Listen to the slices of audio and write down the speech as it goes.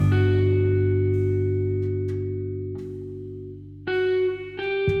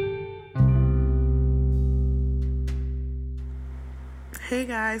Hey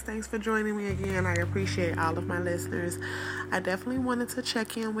guys, thanks for joining me again. I appreciate all of my listeners. I definitely wanted to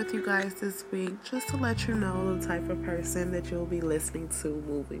check in with you guys this week just to let you know the type of person that you'll be listening to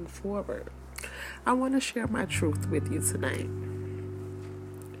moving forward. I want to share my truth with you tonight.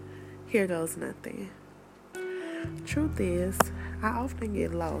 Here goes nothing. Truth is, I often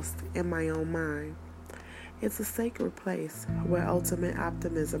get lost in my own mind. It's a sacred place where ultimate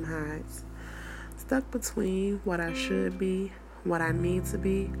optimism hides. Stuck between what I should be, what I need to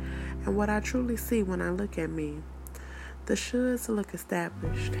be, and what I truly see when I look at me. The shoulds look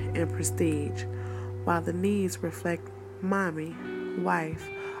established and prestige, while the needs reflect mommy, wife,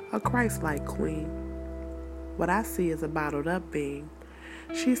 a Christ-like queen. What I see is a bottled up being.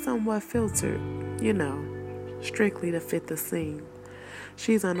 She's somewhat filtered, strictly to fit the scene.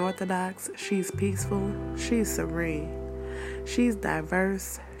 She's unorthodox, she's peaceful, she's serene. She's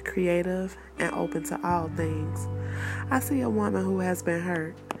diverse, creative, and open to all things. I see a woman who has been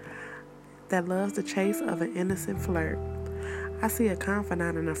hurt, that loves the chase of an innocent flirt. I see a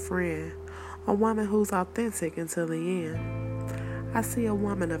confidant and a friend, a woman who's authentic until the end. I see a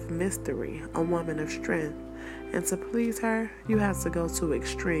woman of mystery, a woman of strength, and to please her, you have to go to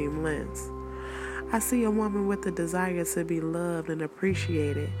extreme lengths. I see a woman with the desire to be loved and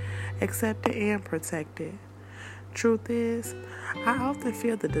appreciated, accepted and protected. Truth is, I often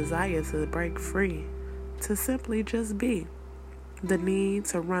feel the desire to break free, to simply just be, the need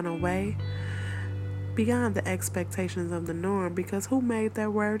to run away beyond the expectations of the norm, because who made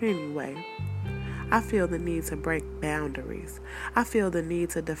that word anyway? I feel the need to break boundaries. I feel the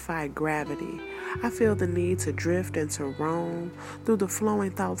need to defy gravity. I feel the need to drift and to roam through the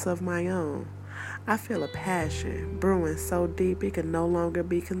flowing thoughts of my own. I feel a passion brewing so deep it can no longer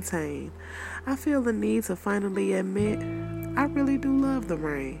be contained. I feel the need to finally admit I really do love the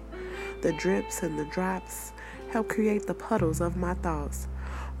rain. The drips and the drops help create the puddles of my thoughts.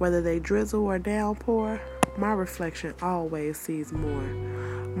 Whether they drizzle or downpour, my reflection always sees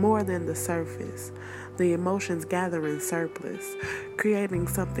more than the surface. The emotions gather in surplus, creating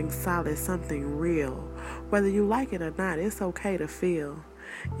something solid, something real. Whether you like it or not, it's okay to feel.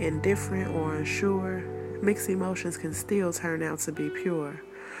 Indifferent or unsure, mixed emotions can still turn out to be pure.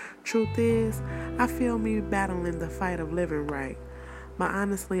 Truth is, I feel me battling the fight of living right, but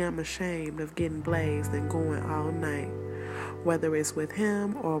honestly I'm ashamed of getting blazed and going all night. Whether it's with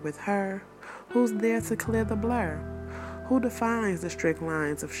him or with her, who's there to clear the blur? Who defines the strict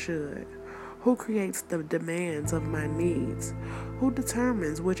lines of should? Who creates the demands of my needs? Who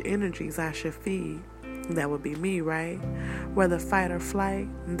determines which energies I should feed? That would be me, right? Whether fight or flight,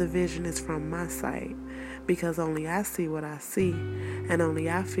 the vision is from my sight, because only I see what I see, and only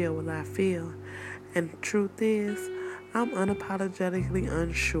I feel what I feel. And the truth is, I'm unapologetically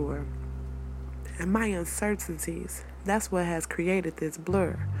unsure. And my uncertainties, that's what has created this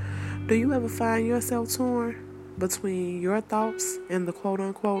blur. Do you ever find yourself torn between your thoughts and the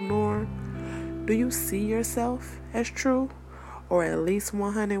quote-unquote norm? Do you see yourself as true, or at least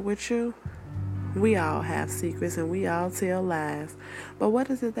 100 with you? We all have secrets and we all tell lies, but what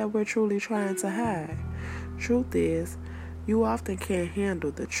is it that we're truly trying to hide? Truth is, you often can't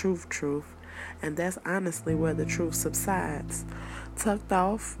handle the truth, and that's honestly where the truth subsides, tucked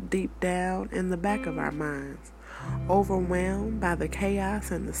off deep down in the back of our minds, overwhelmed by the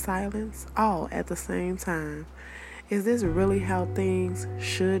chaos and the silence, all at the same time. Is this really how things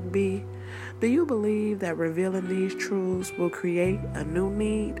should be? Do you believe that revealing these truths will create a new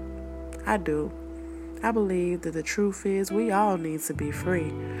need? I do. I believe that the truth is we all need to be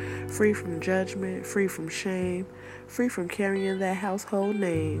free. Free from judgment, free from shame, free from carrying that household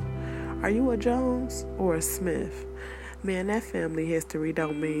name. Are you a Jones or a Smith? Man, that family history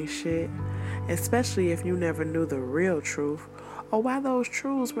don't mean shit. Especially if you never knew the real truth, or why those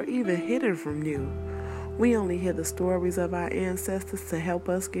truths were even hidden from you. We only hear the stories of our ancestors to help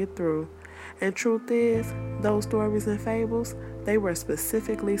us get through. And truth is, those stories and fables, they were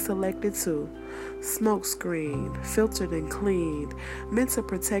specifically selected too. Smoke screened, filtered and cleaned, meant to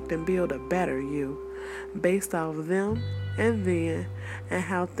protect and build a better you, based off them and then, and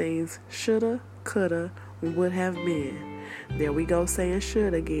how things shoulda, coulda, would have been. There we go saying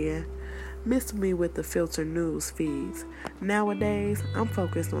should again. Miss me with the filtered news feeds. Nowadays, I'm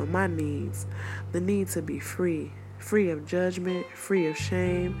focused on my needs. The need to be free. Free of judgment, free of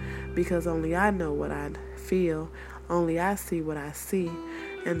shame, because only I know what I feel, only I see what I see.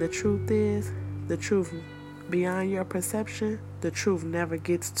 And the truth is, the truth beyond your perception, the truth never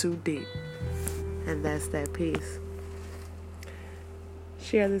gets too deep. And that's that piece.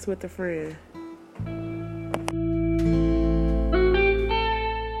 Share this with a friend.